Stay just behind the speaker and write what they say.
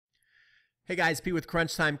Hey guys, Pete with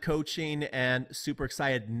Crunch Time Coaching, and super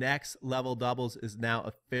excited. Next Level Doubles is now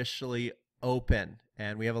officially open,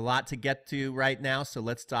 and we have a lot to get to right now, so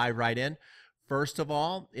let's dive right in. First of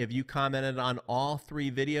all, if you commented on all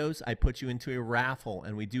 3 videos, I put you into a raffle,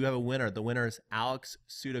 and we do have a winner. The winner is Alex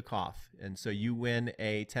Sudikoff, and so you win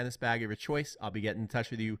a tennis bag of your choice. I'll be getting in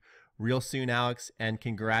touch with you real soon, Alex, and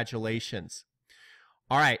congratulations.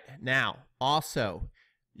 All right, now, also,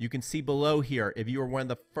 you can see below here, if you are one of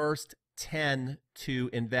the first 10 to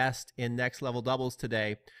invest in Next Level Doubles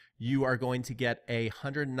today, you are going to get a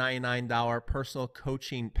 $199 personal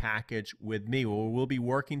coaching package with me. We'll be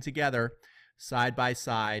working together side by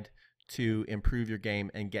side to improve your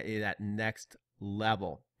game and get you that next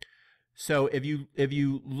level. So if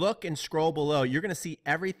you look and scroll below, you're going to see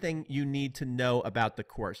everything you need to know about the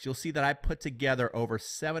course. You'll see that I put together over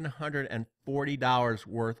 $740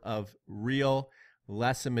 worth of real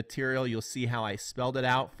lesson material. You'll see how I spelled it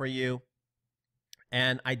out for you.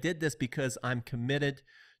 And I did this because I'm committed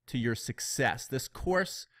to your success. This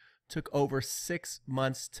course took over 6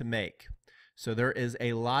 months to make. So there is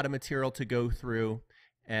a lot of material to go through.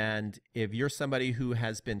 And if you're somebody who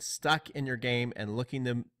has been stuck in your game and looking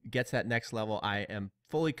to get to that next level, I am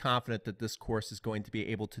fully confident that this course is going to be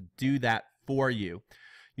able to do that for you.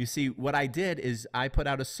 You see, what I did is I put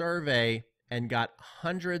out a survey and got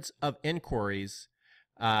hundreds of inquiries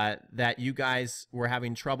that you guys were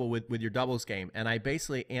having trouble with your doubles game. And I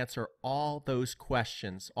basically answer all those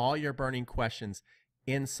questions, all your burning questions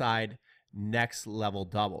inside Next Level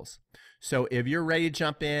Doubles. So if you're ready to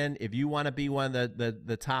jump in, if you want to be one of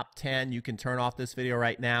the top 10, you can turn off this video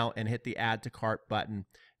right now and hit the add to cart button,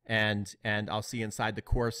 and I'll see you inside the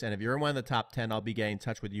course. And if you're in one of the top 10, I'll be getting in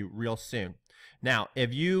touch with you real soon. Now,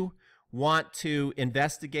 if you want to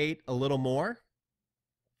investigate a little more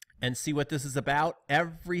and see what this is about,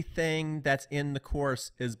 everything that's in the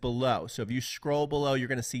course is below. So if you scroll below, you're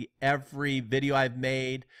going to see every video I've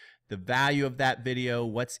made, the value of that video,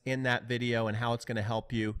 what's in that video, and how it's going to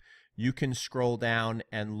help you. You can scroll down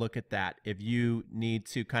and look at that if you need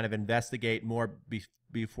to kind of investigate more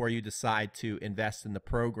before you decide to invest in the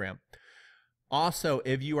program. Also,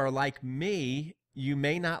 if you are like me, you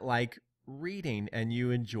may not like reading and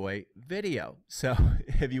you enjoy video. So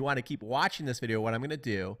if you want to keep watching this video, what I'm going to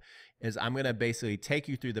do is I'm going to basically take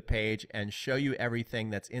you through the page and show you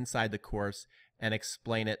everything that's inside the course and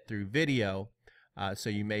explain it through video. So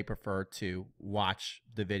you may prefer to watch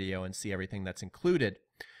the video and see everything that's included.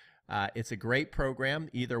 It's a great program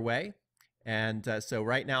either way. And so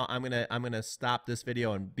right now I'm gonna stop this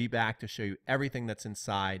video and be back to show you everything that's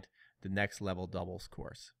inside the Next Level Doubles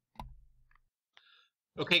course.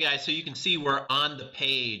 Okay guys, so you can see we're on the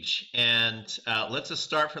page, and let's just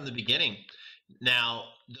start from the beginning. Now,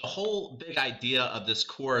 the whole big idea of this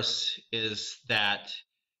course is that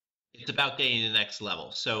it's about getting to the next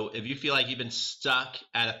level. So if you feel like you've been stuck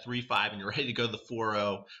at a 3-5 and you're ready to go to the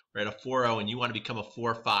 4-0, or at a 4-0 and you want to become a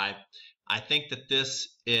 4-5, I think that this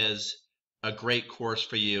is a great course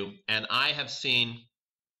for you. And I have seen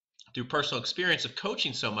through personal experience of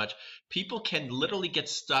coaching so much, people can literally get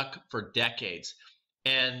stuck for decades.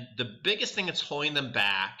 And the biggest thing that's holding them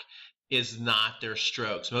back is not their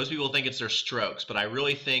strokes. Most people think it's their strokes, but I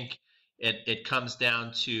really think it comes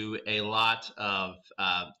down to a lot of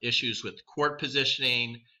issues with court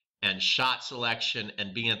positioning and shot selection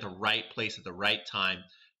and being at the right place at the right time.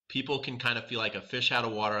 People can kind of feel like a fish out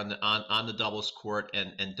of water on the doubles court,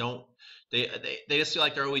 and they just feel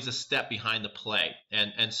like they're always a step behind the play.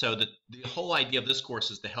 And so the whole idea of this course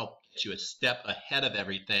is to help get you a step ahead of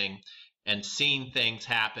everything and seeing things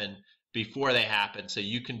happen before they happen, so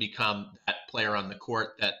you can become that player on the court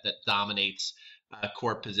that dominates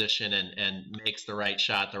court position and makes the right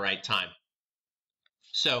shot at the right time.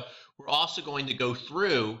 So we're also going to go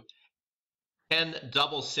through 10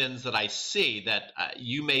 double sins that I see that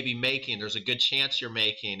you may be making. There's a good chance you're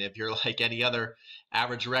making. If you're like any other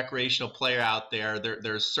average recreational player out there,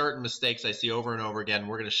 there's certain mistakes I see over and over again.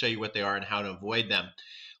 We're going to show you what they are and how to avoid them.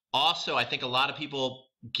 Also, I think a lot of people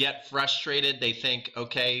get frustrated. They think,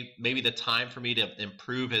 okay, maybe the time for me to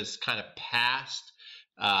improve is kind of past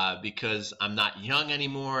because I'm not young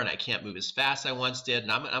anymore and I can't move as fast as I once did.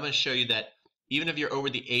 And I'm going to show you that even if you're over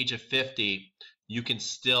the age of 50, you can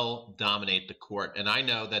still dominate the court. And I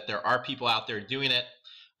know that there are people out there doing it.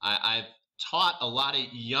 I've taught a lot of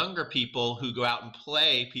younger people who go out and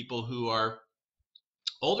play people who are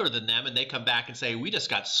older than them, and they come back and say, we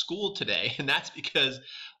just got schooled today. And that's because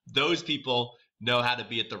those people know how to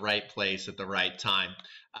be at the right place at the right time.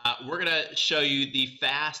 We're going to show you the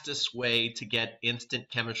fastest way to get instant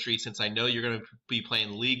chemistry, since I know you're going to be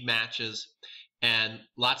playing league matches, and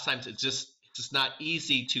lots of times it's It's not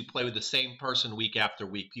easy to play with the same person week after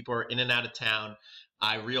week. People are in and out of town.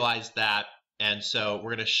 I realize that. And so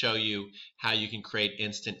we're going to show you how you can create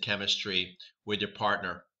instant chemistry with your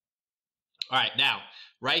partner. All right, now,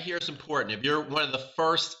 right here is important. If you're one of the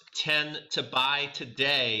first 10 to buy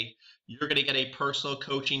today, you're going to get a personal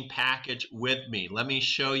coaching package with me. Let me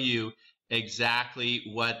show you exactly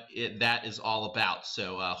what that is all about.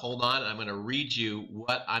 So hold on. I'm going to read you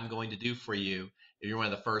what I'm going to do for you if you're one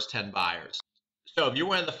of the first 10 buyers. So if you're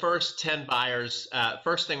one of the first 10 buyers,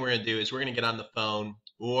 first thing we're going to do is we're going to get on the phone,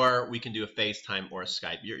 or we can do a FaceTime or a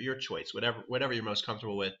Skype, your choice, whatever you're most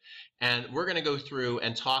comfortable with. And we're going to go through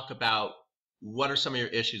and talk about what are some of your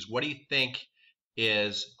issues. What do you think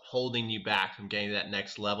is holding you back from getting to that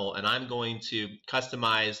next level? And I'm going to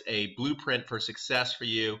customize a blueprint for success for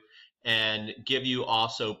you and give you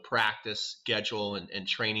also practice schedule and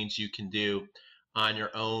trainings you can do on your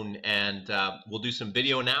own. And we'll do some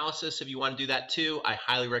video analysis if you want to do that too. I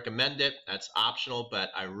highly recommend it. That's optional,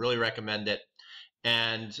 but I really recommend it.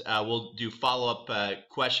 And we'll do follow-up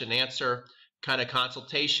question answer kind of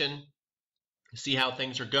consultation, see how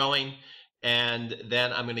things are going. And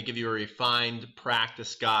then I'm going to give you a refined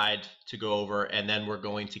practice guide to go over, and then we're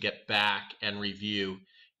going to get back and review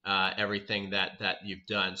everything that you've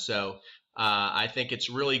done. So I think it's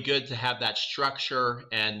really good to have that structure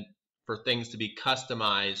and for things to be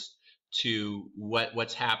customized to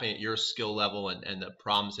what's happening at your skill level and the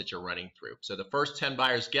problems that you're running through. So the first 10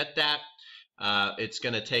 buyers get that. It's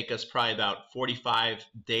going to take us probably about 45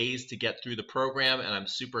 days to get through the program, and I'm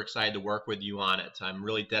super excited to work with you on it. I'm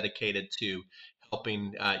really dedicated to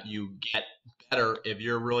helping you get better if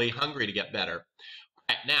you're really hungry to get better.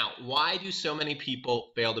 All right, now, why do so many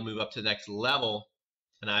people fail to move up to the next level?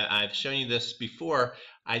 And I've shown you this before.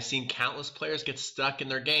 I've seen countless players get stuck in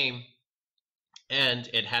their game, and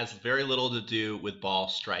it has very little to do with ball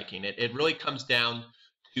striking. It really comes down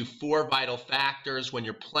to 4 vital factors when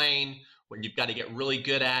you're playing. What you've got to get really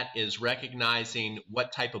good at is recognizing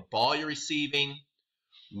what type of ball you're receiving,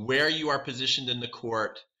 where you are positioned in the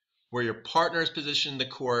court, where your partner is positioned in the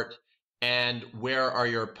court, and where are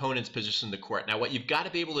your opponents positioned in the court. Now, what you've got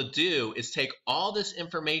to be able to do is take all this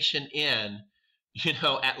information in,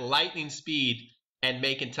 at lightning speed and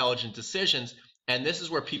make intelligent decisions. And this is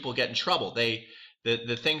where people get in trouble.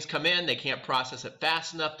 The things come in, they can't process it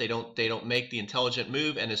fast enough. They don't make the intelligent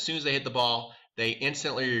move, and as soon as they hit the ball, they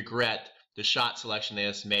instantly regret the shot selection they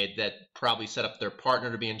just made that probably set up their partner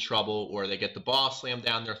to be in trouble, or they get the ball slammed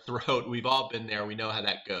down their throat. We've all been there. We know how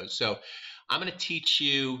that goes. So I'm going to teach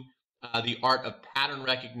you the art of pattern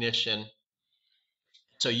recognition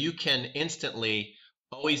so you can instantly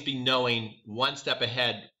always be knowing one step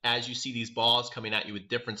ahead as you see these balls coming at you with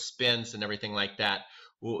different spins and everything like that,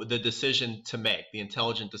 the decision to make, the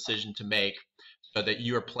intelligent decision to make so that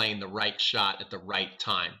you are playing the right shot at the right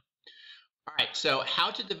time. All right, so how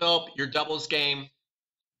to develop your doubles game.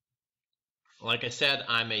 Like I said,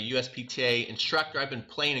 I'm a USPTA instructor. I've been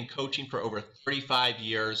playing and coaching for over 35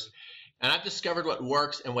 years, and I've discovered what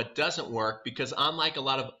works and what doesn't work because unlike a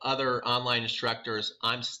lot of other online instructors,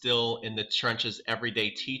 I'm still in the trenches every day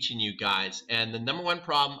teaching you guys. And the number one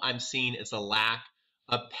problem I'm seeing is a lack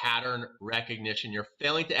of pattern recognition. You're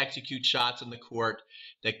failing to execute shots on the court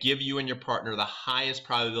that give you and your partner the highest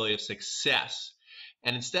probability of success.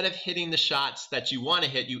 And instead of hitting the shots that you want to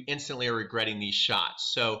hit, you instantly are regretting these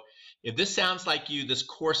shots. So if this sounds like you, this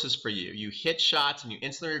course is for you. You hit shots and you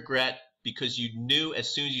instantly regret because you knew as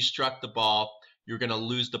soon as you struck the ball, you're going to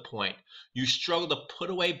lose the point. You struggle to put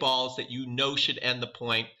away balls that you know should end the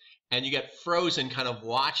point, and you get frozen kind of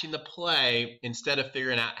watching the play instead of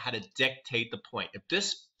figuring out how to dictate the point. If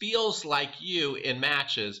this feels like you in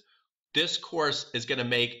matches, this course is going to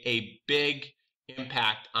make a big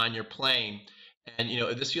impact on your playing. And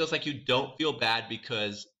if this feels like you, don't feel bad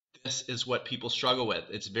because this is what people struggle with.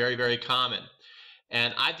 It's very, very common.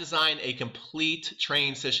 And I've designed a complete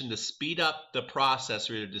training session to speed up the process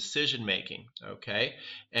for your decision making, okay?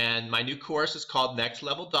 And my new course is called Next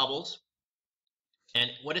Level Doubles. And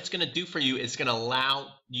what it's going to do for you is going to allow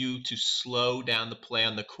you to slow down the play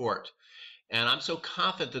on the court. And I'm so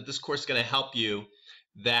confident that this course is going to help you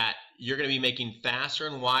that you're going to be making faster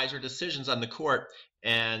and wiser decisions on the court.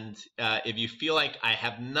 And if you feel like I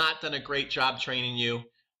have not done a great job training you,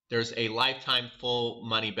 there's a lifetime full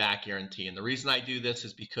money back guarantee. And the reason I do this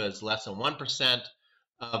is because less than 1%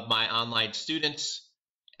 of my online students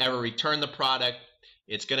ever return the product.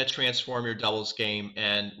 It's going to transform your doubles game.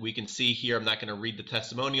 And we can see here, I'm not going to read the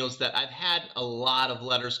testimonials, that I've had a lot of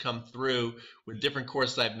letters come through with different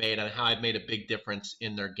courses I've made on how I've made a big difference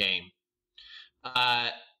in their game.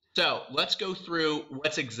 So let's go through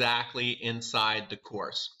what's exactly inside the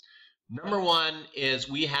course. Number one is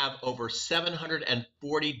we have over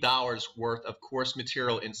 $740 worth of course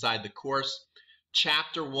material inside the course.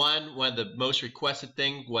 Chapter one of the most requested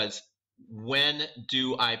thing was, when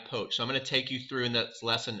do I poach? So I'm going to take you through in this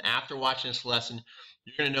lesson. After watching this lesson,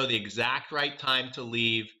 you're going to know the exact right time to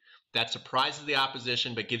leave. That surprises the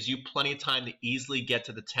opposition, but gives you plenty of time to easily get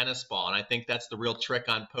to the tennis ball. And I think that's the real trick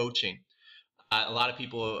on poaching. A lot of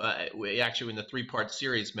people, actually in the three-part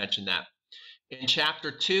series, mentioned that. In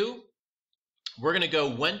chapter two, we're going to go,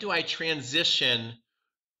 when do I transition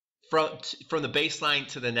from the baseline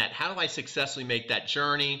to the net? How do I successfully make that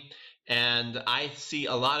journey? And I see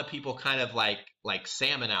a lot of people kind of like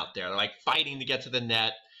salmon out there. They're like fighting to get to the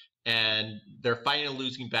net, and they're fighting a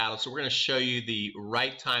losing battle. So we're going to show you the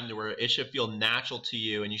right time to where it should feel natural to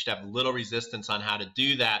you, and you should have little resistance on how to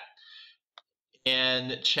do that.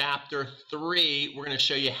 In chapter three, we're going to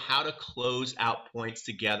show you how to close out points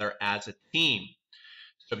together as a team.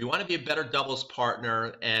 So if you want to be a better doubles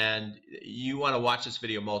partner and you want to watch this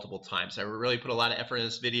video multiple times, I really put a lot of effort in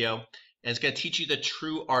this video, and it's going to teach you the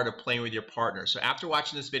true art of playing with your partner. So after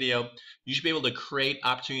watching this video, you should be able to create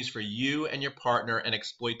opportunities for you and your partner and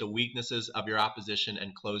exploit the weaknesses of your opposition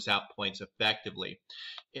and close out points effectively.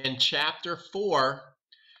 In chapter four,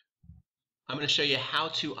 I'm going to show you how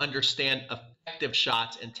to understand effective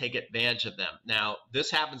shots and take advantage of them. Now,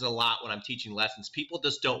 this happens a lot when I'm teaching lessons. People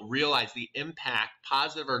just don't realize the impact,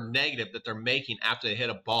 positive or negative, that they're making after they hit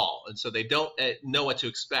a ball. And so they don't know what to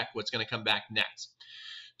expect, what's going to come back next.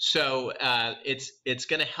 So it's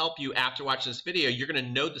going to help you after watching this video. You're going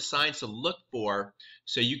to know the signs to look for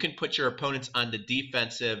so you can put your opponents on the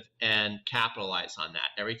defensive and capitalize on that.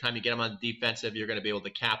 Every time you get them on the defensive, you're going to be able to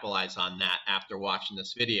capitalize on that after watching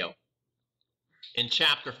this video. In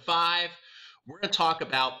chapter 5, we're going to talk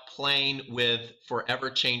about playing with forever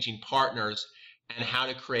changing partners and how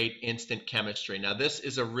to create instant chemistry. Now, this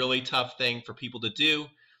is a really tough thing for people to do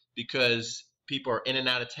because people are in and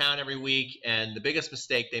out of town every week, and the biggest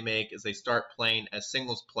mistake they make is they start playing as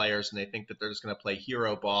singles players and they think that they're just going to play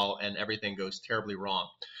hero ball, and everything goes terribly wrong.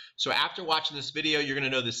 So after watching this video, you're going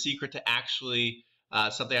to know the secret to actually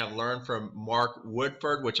something I've learned from Mark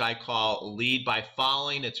Woodford, which I call lead by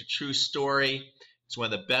following. It's a true story. It's one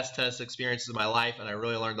of the best tennis experiences of my life, and I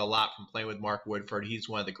really learned a lot from playing with Mark Woodford. He's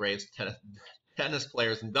one of the greatest tennis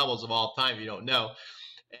players and doubles of all time, if you don't know.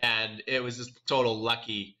 And it was just a total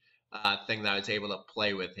lucky thing that I was able to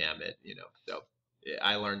play with him. So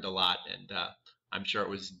I learned a lot, and I'm sure it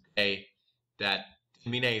was a day that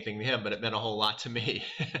didn't mean anything to him, but it meant a whole lot to me.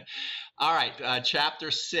 All right,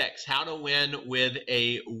 chapter 6, how to win with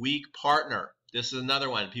a weak partner. This is another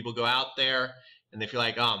one. People go out there and they feel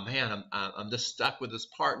like, oh man, I'm just stuck with this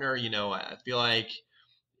partner. I feel like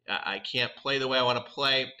I can't play the way I want to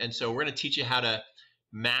play. And so we're going to teach you how to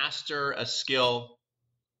master a skill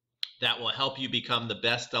that will help you become the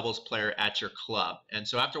best doubles player at your club. And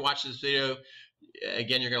so after watching this video,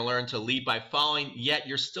 again, you're going to learn to lead by following, yet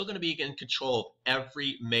you're still going to be in control of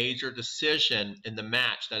every major decision in the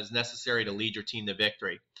match that is necessary to lead your team to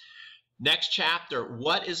victory. Next chapter,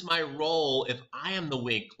 what is my role if I am the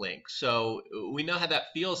weak link? So we know how that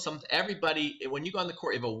feels. Everybody, when you go on the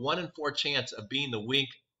court, you have a 1 in 4 chance of being the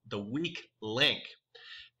weak link.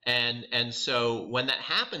 And so when that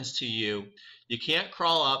happens to you, you can't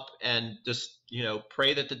crawl up and just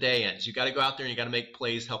pray that the day ends. You got to go out there and you got to make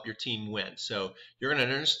plays, help your team win. So you're going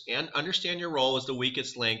to understand your role as the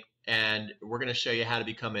weakest link, and we're going to show you how to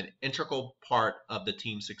become an integral part of the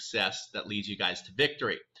team's success that leads you guys to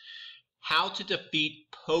victory. How to defeat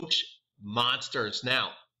poach monsters.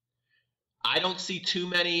 Now, I don't see too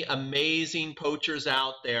many amazing poachers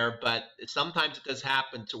out there, but sometimes it does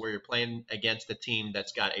happen to where you're playing against a team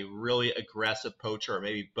that's got a really aggressive poacher, or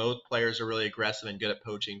maybe both players are really aggressive and good at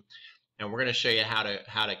poaching. And we're going to show you how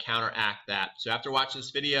to counteract that. So after watching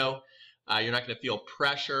this video, you're not going to feel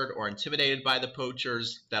pressured or intimidated by the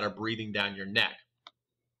poachers that are breathing down your neck.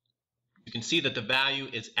 You can see that the value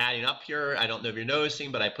is adding up here. I don't know if you're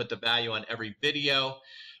noticing, but I put the value on every video.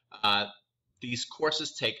 These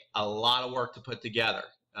courses take a lot of work to put together.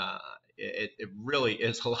 It really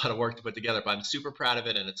is a lot of work to put together, but I'm super proud of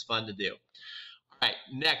it, and it's fun to do. All right,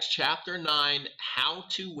 next, chapter 9, how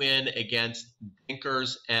to win against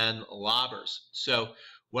dinkers and lobbers. So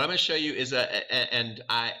what I'm going to show you is if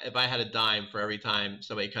I had a dime for every time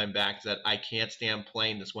somebody came back that I can't stand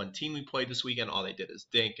playing this one team we played this weekend, all they did is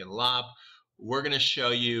dink and lob. We're going to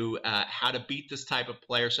show you how to beat this type of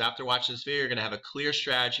player. So after watching this video, you're going to have a clear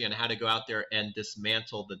strategy on how to go out there and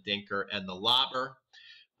dismantle the dinker and the lobber.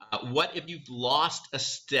 What if you've lost a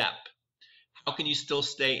step? How can you still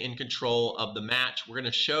stay in control of the match? We're going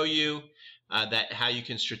to show you how you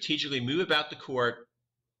can strategically move about the court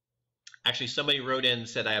Actually, somebody wrote in and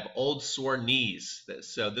said, I have old sore knees.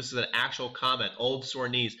 So this is an actual comment, old sore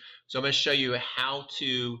knees. So I'm going to show you how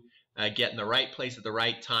to get in the right place at the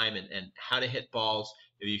right time and how to hit balls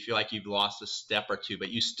if you feel like you've lost a step or two, but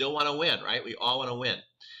you still want to win, right? We all want to win.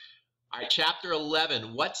 All right, chapter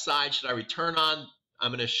 11, what side should I return on?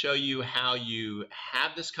 I'm going to show you how you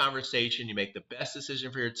have this conversation. You make the best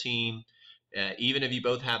decision for your team. Even if you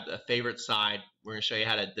both have a favorite side, we're going to show you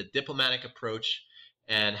how to the diplomatic approach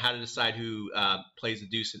and how to decide who plays the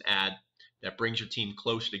deuce and ad that brings your team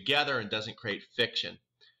closer together and doesn't create friction,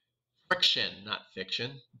 not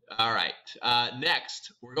fiction. All right,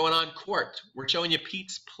 next, we're going on court. We're showing you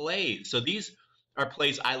Pete's plays. So these are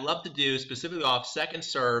plays I love to do specifically off second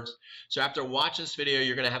serves. So after watching this video,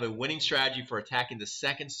 you're going to have a winning strategy for attacking the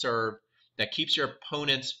second serve that keeps your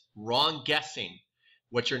opponents wrong guessing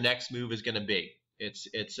what your next move is going to be.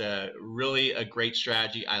 It's really a great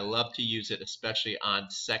strategy. I love to use it, especially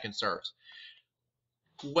on second serves.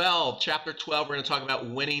 Chapter 12, we're going to talk about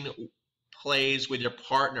winning plays with your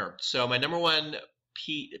partner. So my number one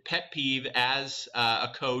pet peeve as a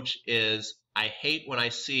coach is I hate when I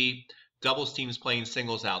see doubles teams playing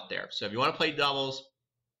singles out there. So if you want to play doubles,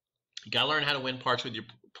 you got to learn how to win points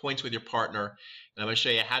with your partner. And I'm going to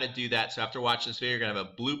show you how to do that. So after watching this video, you're going to have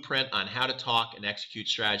a blueprint on how to talk and execute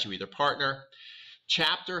strategy with your partner.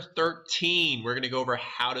 Chapter 13, we're going to go over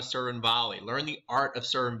how to serve and volley. Learn the art of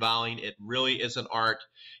serve and volleying. It really is an art.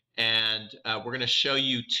 And we're going to show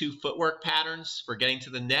you 2 footwork patterns for getting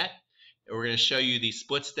to the net. And we're going to show you the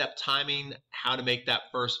split step timing, how to make that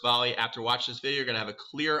first volley. After watching this video, you're going to have a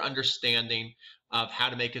clear understanding of how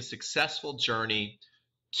to make a successful journey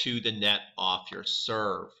to the net off your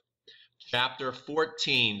serve. Chapter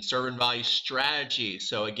 14, serve and volley strategy.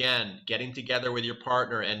 So again, getting together with your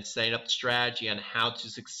partner and setting up the strategy on how to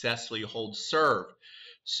successfully hold serve.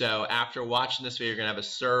 So after watching this video, you're going to have a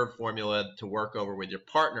serve formula to work over with your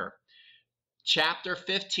partner. Chapter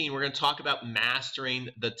 15, we're going to talk about mastering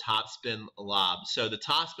the topspin lob. So the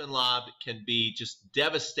topspin lob can be just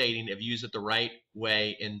devastating if you use it the right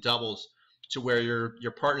way in doubles, to where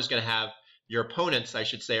your partner's going to have, your opponents, I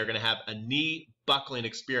should say, are going to have a knee buckling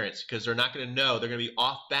experience because they're not going to know. They're going to be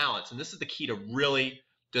off balance. And this is the key to really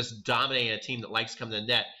just dominating a team that likes to come to the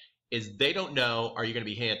net, is they don't know, are you going to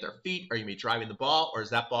be hitting at their feet? Are you going to be driving the ball? Or is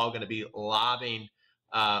that ball going to be lobbing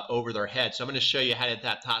over their head? So I'm going to show you how to hit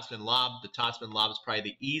that topspin lob. The topspin lob is probably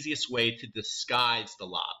the easiest way to disguise the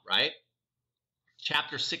lob, right?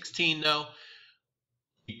 Chapter 16, though,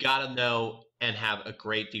 you got to know and have a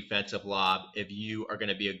great defensive lob if you are going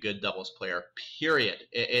to be a good doubles player, period.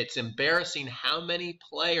 It's embarrassing how many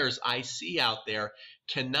players I see out there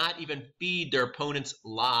cannot even feed their opponents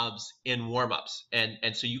lobs in warm-ups.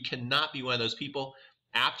 And so you cannot be one of those people.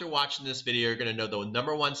 After watching this video, you're going to know the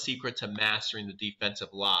number one secret to mastering the defensive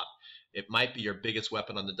lob. It might be your biggest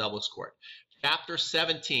weapon on the doubles court. Chapter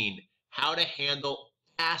 17, how to handle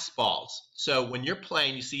fastballs. So when you're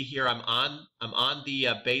playing, you see here I'm on the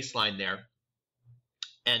baseline there.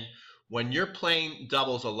 And when you're playing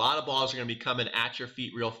doubles, a lot of balls are going to be coming at your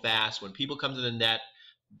feet real fast. When people come to the net,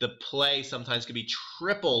 the play sometimes can be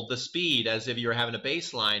triple the speed as if you're having a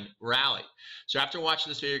baseline rally. So after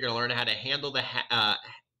watching this video, you're going to learn how to handle the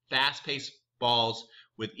fast-paced balls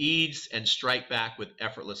with ease and strike back with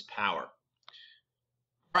effortless power.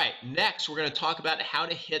 All right, next we're going to talk about how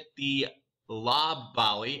to hit the lob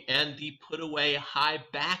volley and the put away high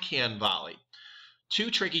backhand volley. 2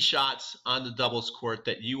 tricky shots on the doubles court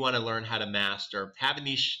that you want to learn how to master. Having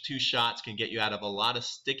these 2 shots can get you out of a lot of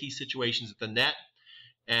sticky situations at the net,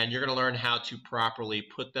 and you're going to learn how to properly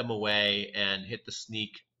put them away and hit the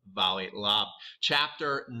sneak volley lob.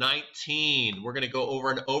 Chapter 19, we're going to go over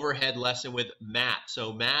an overhead lesson with Matt.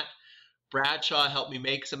 So Matt Bradshaw helped me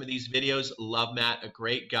make some of these videos. Love Matt, a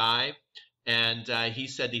great guy. And he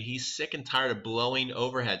said that he's sick and tired of blowing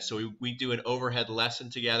overhead. So we do an overhead lesson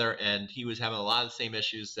together, and he was having a lot of the same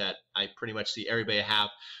issues that I pretty much see everybody have.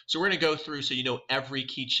 So we're going to go through so you know every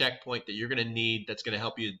key checkpoint that you're going to need that's going to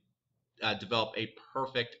help you develop a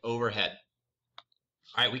perfect overhead.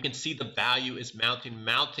 All right, we can see the value is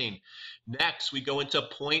mounting. Next, we go into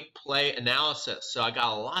point play analysis. So I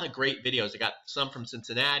got a lot of great videos. I got some from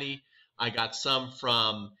Cincinnati. I got some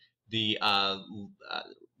from the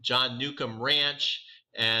John Newcomb Ranch,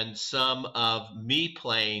 and some of me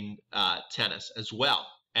playing tennis as well.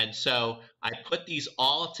 And so I put these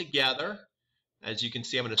all together. As you can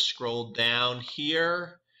see, I'm going to scroll down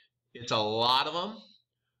here. It's a lot of them.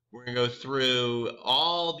 We're going to go through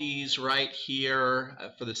all these right here.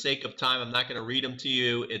 For the sake of time, I'm not going to read them to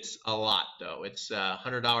you. It's a lot, though. It's a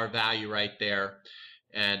 $100 value right there,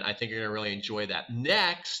 and I think you're going to really enjoy that.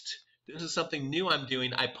 Next, this is something new I'm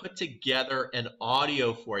doing. I put together an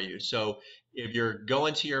audio for you. So if you're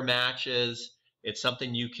going to your matches, it's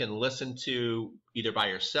something you can listen to either by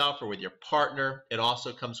yourself or with your partner. It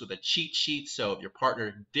also comes with a cheat sheet. So if your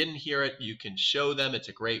partner didn't hear it, you can show them. It's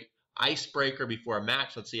a great icebreaker before a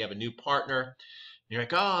match. Let's say you have a new partner. You're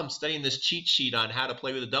like, oh, I'm studying this cheat sheet on how to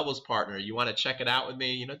play with a doubles partner. You want to check it out with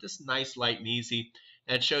me? You know, just nice, light, and easy.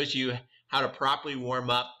 And it shows you how to properly warm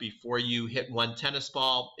up before you hit one tennis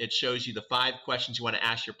ball. It shows you the 5 questions you want to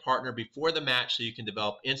ask your partner before the match so you can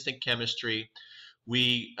develop instant chemistry.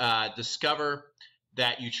 We discover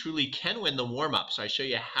that you truly can win the warm-up. So I show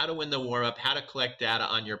you how to win the warm-up, how to collect data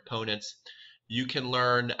on your opponents. You can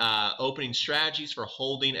learn opening strategies for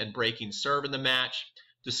holding and breaking serve in the match.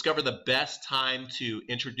 Discover the best time to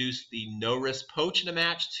introduce the no-risk poach in a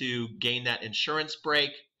match to gain that insurance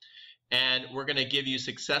break. And we're going to give you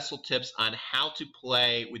successful tips on how to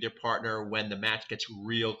play with your partner when the match gets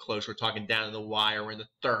real close. We're talking down to the wire. We're in the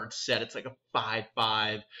 3rd set. It's like a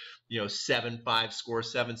 5-5, 7-5 score,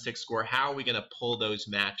 7-6 score. How are we going to pull those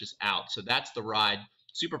matches out? So that's the ride.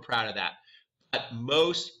 Super proud of that. But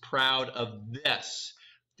most proud of this.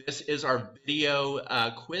 This is our video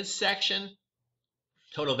quiz section.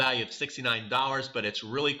 Total value of $69, but it's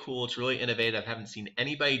really cool. It's really innovative. I haven't seen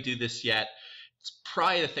anybody do this yet. It's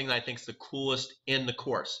probably the thing that I think is the coolest in the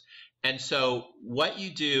course. And so what you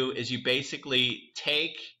do is you basically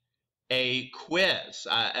take a quiz.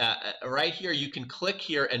 Right here, you can click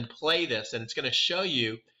here and play this, and it's going to show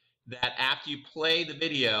you that after you play the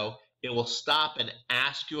video, it will stop and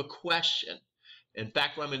ask you a question. In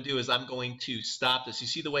fact, what I'm going to do is I'm going to stop this. You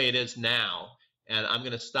see the way it is now, and I'm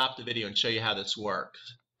going to stop the video and show you how this works.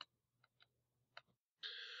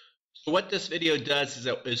 So what this video does is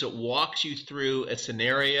it walks you through a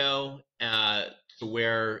scenario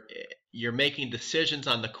where you're making decisions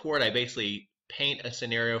on the court. I basically paint a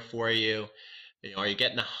scenario for you. Are you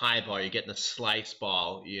getting a high ball? Are you getting a slice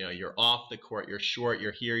ball? You're off the court. You're short.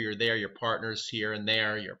 You're here. You're there. Your partner's here and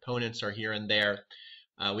there. Your opponents are here and there.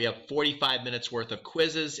 We have 45 minutes worth of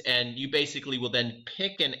quizzes, and you basically will then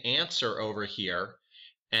pick an answer over here,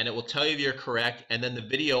 and it will tell you if you're correct, and then the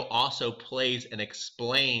video also plays and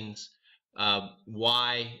explains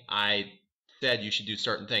why I said you should do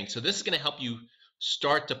certain things. So this is going to help you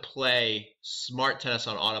start to play smart tennis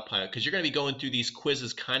on autopilot, because you're going to be going through these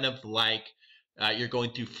quizzes kind of like you're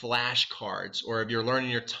going through flashcards, or if you're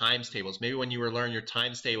learning your times tables. Maybe when you were learning your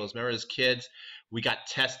times tables, remember as kids, we got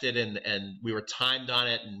tested and we were timed on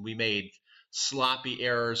it, and we made sloppy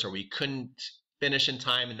errors, or we couldn't finish in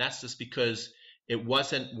time, and that's just because it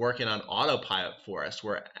wasn't working on autopilot for us,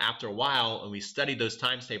 where after a while, when we studied those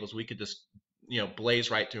times tables, we could just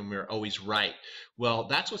blaze right through them. We were always right. Well,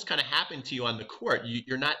 that's what's kind of happened to you on the court.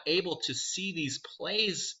 You're not able to see these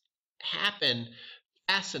plays happen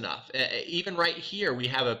fast enough. Even right here, we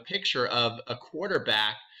have a picture of a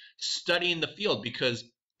quarterback studying the field, because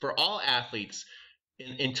for all athletes,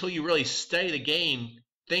 until you really study the game,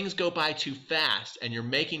 things go by too fast, and you're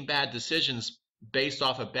making bad decisions based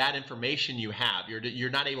off of bad information you have. You're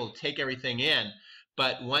not able to take everything in.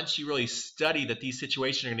 But once you really study that these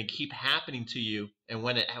situations are going to keep happening to you, and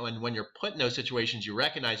when you're put in those situations, you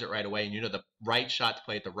recognize it right away, and you know the right shot to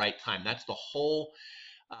play at the right time. That's the whole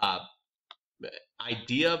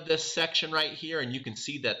idea of this section right here. And you can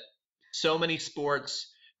see that so many sports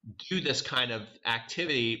do this kind of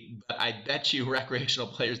activity, but I bet you recreational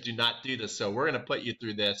players do not do this. So we're going to put you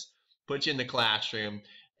through this, put you in the classroom,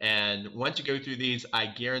 and once you go through these, I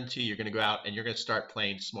guarantee you're going to go out and you're going to start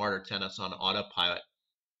playing smarter tennis on autopilot.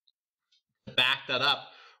 To back that up,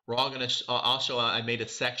 we're all going to also, I made a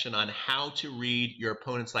section on how to read your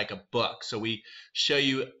opponents like a book. So we show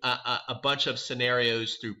you a bunch of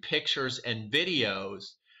scenarios through pictures and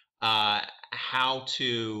videos, how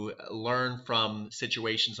to learn from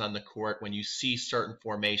situations on the court when you see certain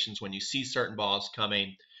formations, when you see certain balls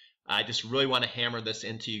coming. I just really want to hammer this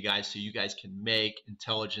into you guys so you guys can make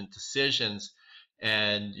intelligent decisions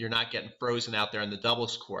and you're not getting frozen out there on the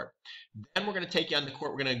doubles court. Then we're going to take you on the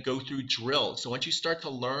court. We're going to go through drills. So once you start to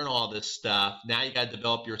learn all this stuff, now you got to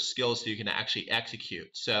develop your skills so you can actually execute.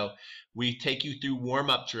 So we take you through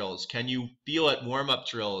warm-up drills. Can you feel it? Warm-up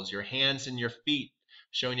drills, your hands and your feet,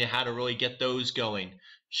 showing you how to really get those going,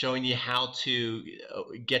 showing you how to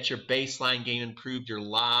get your baseline game improved, your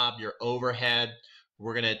lob, your overhead.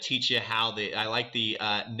 We're going to teach you how I like the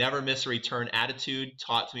never miss a return attitude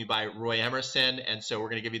taught to me by Roy Emerson. And so we're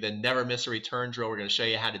going to give you the never miss a return drill. We're going to show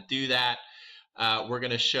you how to do that. We're going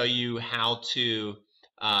to show you how to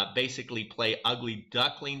basically play ugly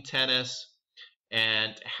duckling tennis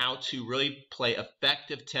and how to really play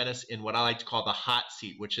effective tennis in what I like to call the hot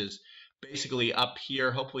seat, which is basically up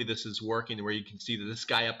here, hopefully this is working where you can see that this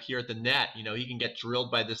guy up here at the net, you know, he can get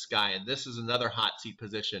drilled by this guy, and this is another hot seat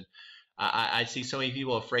position. I see so many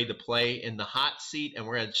people afraid to play in the hot seat, and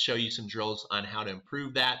we're going to show you some drills on how to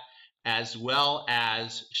improve that, as well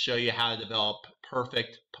as show you how to develop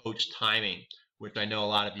perfect poach timing, which I know a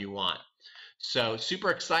lot of you want. So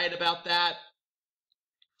super excited about that.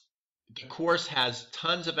 The course has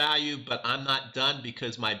tons of value, but I'm not done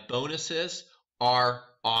because my bonuses are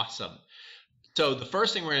awesome. So the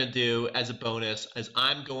first thing we're going to do as a bonus is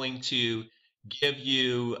I'm going to give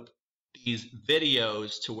you these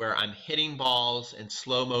videos to where I'm hitting balls in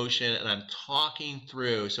slow motion and I'm talking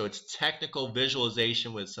through. So it's technical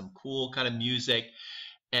visualization with some cool kind of music.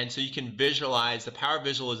 And so you can visualize. The power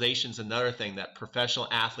visualization is another thing that professional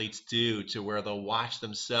athletes do, to where they'll watch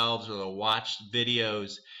themselves or they'll watch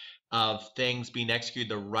videos of things being executed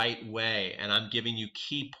the right way. And I'm giving you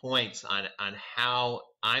key points on how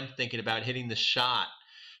I'm thinking about hitting the shot.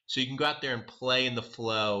 So you can go out there and play in the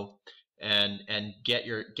flow and get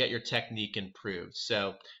your technique improved.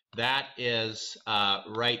 So that is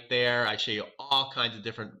right there. I show you all kinds of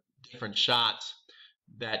different shots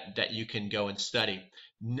that you can go and study.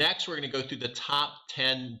 Next, we're going to go through the top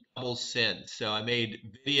 10 doubles sins. So I made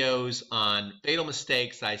videos on fatal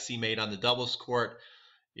mistakes I see made on the doubles court.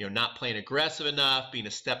 You know, not playing aggressive enough, being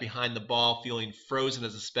a step behind the ball, feeling frozen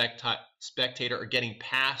as a spectator, or getting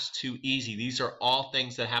past too easy. These are all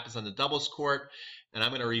things that happens on the doubles court, and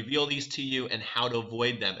I'm going to reveal these to you and how to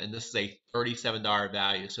avoid them. And this is a $37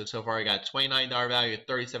 value. So far I got a $29 value, a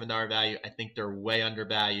 $37 value. I think they're way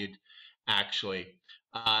undervalued, actually.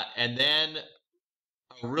 And then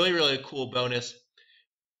a really, really cool bonus.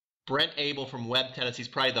 Brent Abel from Web Tennis, he's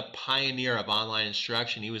probably the pioneer of online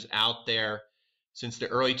instruction. He was out there since the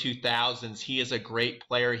early 2000s. He is a great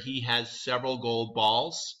player. He has several gold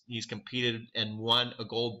balls. He's competed and won a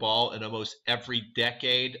gold ball in almost every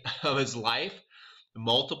decade of his life,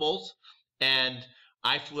 multiples. And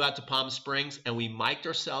I flew out to Palm Springs and we mic'd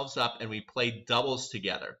ourselves up and we played doubles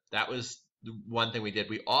together. That was one thing we did.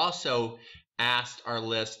 We also asked our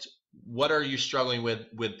list, what are you struggling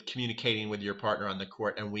with communicating with your partner on the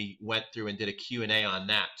court? And we went through and did a Q&A on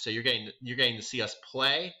that. So you're getting to see us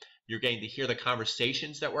play. You're getting to hear the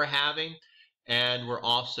conversations that we're having, and we're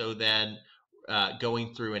also then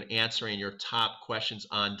going through and answering your top questions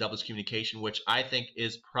on doubles communication, which I think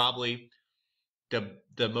is probably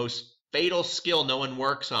the most fatal skill no one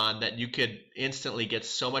works on, that you could instantly get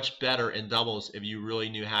so much better in doubles if you really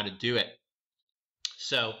knew how to do it.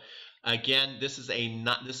 So again, this is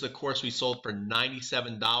a course we sold for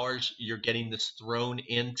 $97. You're getting this thrown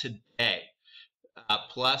in today.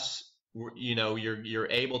 Plus, you know, you're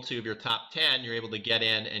able to, if you're top 10, you're able to get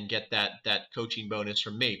in and get that coaching bonus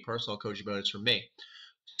from me, personal coaching bonus from me.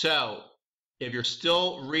 So if you're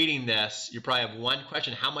still reading this, you probably have one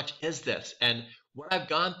question: how much is this? And what I've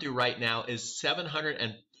gone through right now is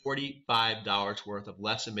 $745 worth of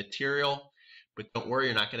lesson material. But don't worry,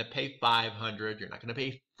 you're not going to pay $500, you're not going to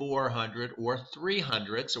pay $400 or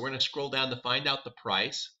 $300. So we're going to scroll down to find out the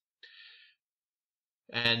price.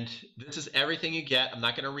 And this is everything you get. I'm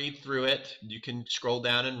not going to read through it. You can scroll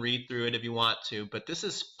down and read through it if you want to. But this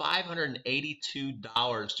is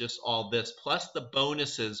 $582, just all this. Plus the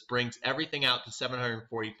bonuses brings everything out to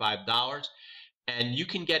 $745. And you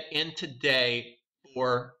can get in today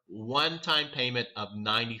for one-time payment of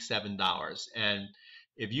 $97. And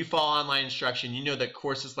if you follow online instruction, you know that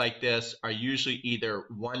courses like this are usually either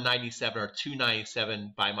 $197 or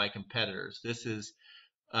 $297 by my competitors. This is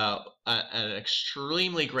an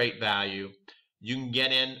extremely great value. You can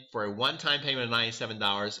get in for a one-time payment of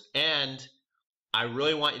 $97, and I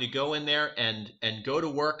really want you to go in there and go to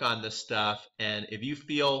work on this stuff. And if you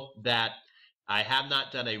feel that I have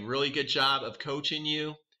not done a really good job of coaching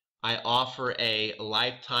you, I offer a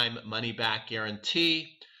lifetime money-back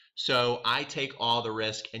guarantee. So I take all the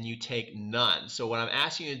risk and you take none. So what I'm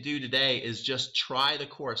asking you to do today is just try the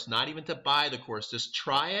course, not even to buy the course, just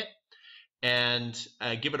try it. And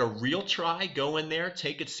give it a real try. Go in there,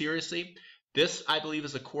 take it seriously. This, I believe,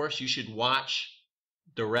 is a course you should watch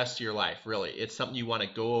the rest of your life, really. It's something you want to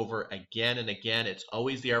go over again and again. It's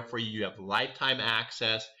always there for you. You have lifetime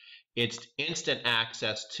access. It's instant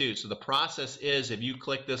access, too. So the process is, if you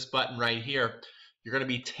click this button right here, you're going to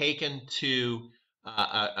be taken to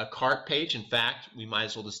a cart page. In fact, we might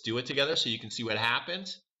as well just do it together so you can see what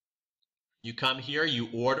happens. You come here, you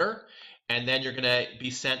order, and then you're going to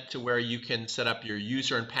be sent to where you can set up your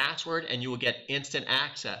user and password, and you will get instant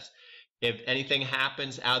access. If anything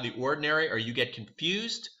happens out of the ordinary or you get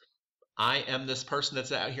confused, I am this person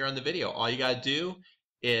that's out here on the video. All you got to do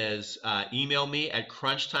is email me at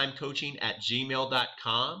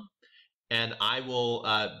crunchtimecoaching@gmail.com, and I will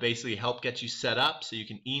basically help get you set up. So you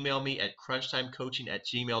can email me at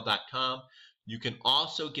crunchtimecoaching@gmail.com. You can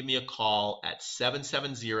also give me a call at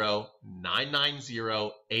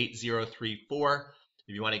 770-990-8034.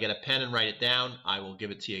 If you want to get a pen and write it down, I will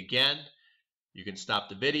give it to you again. You can stop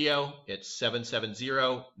the video. It's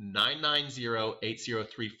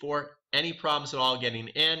 770-990-8034. Any problems at all getting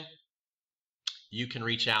in, you can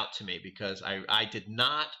reach out to me, because I did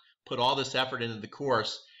not put all this effort into the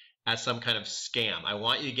course as some kind of scam. I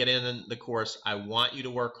want you to get in the course. I want you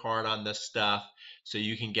to work hard on this stuff so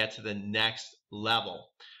you can get to the next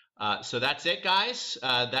level. So that's it, guys.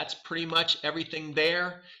 That's pretty much everything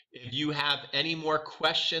there. If you have any more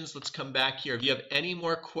questions, let's come back here. If you have any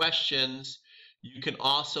more questions, you can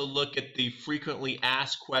also look at the frequently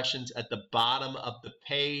asked questions at the bottom of the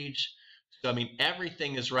page. So, I mean,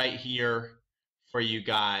 everything is right here for you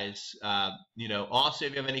guys. Also,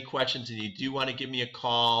 if you have any questions and you do want to give me a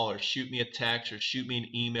call or shoot me a text or shoot me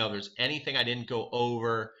an email, if there's anything I didn't go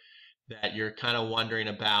over that you're kind of wondering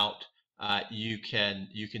about, you can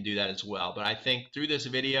do that as well. But I think through this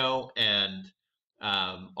video and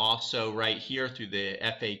also right here through the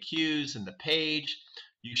FAQs and the page,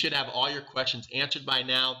 you should have all your questions answered by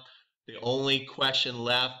now. The only question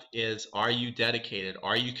left is, are you dedicated?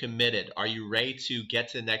 Are you committed? Are you ready to get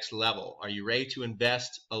to the next level? Are you ready to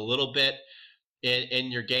invest a little bit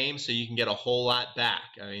in your game so you can get a whole lot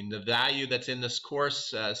back? I mean, the value that's in this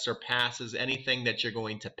course surpasses anything that you're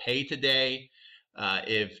going to pay today.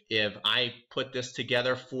 If I put this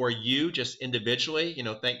together for you just individually,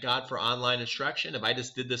 thank God for online instruction. If I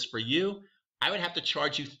just did this for you, I would have to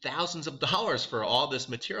charge you thousands of dollars for all this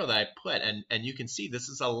material that I put. And you can see this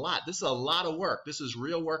is a lot. This is a lot of work. This is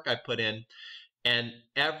real work I put in. And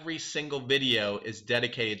every single video is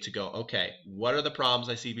dedicated to go, okay, what are the problems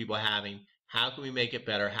I see people having? How can we make it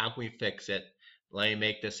better? How can we fix it? Let me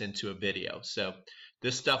make this into a video. So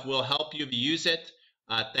this stuff will help you if you use it.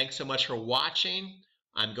 Thanks so much for watching.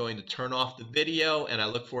 I'm going to turn off the video, and I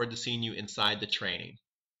look forward to seeing you inside the training.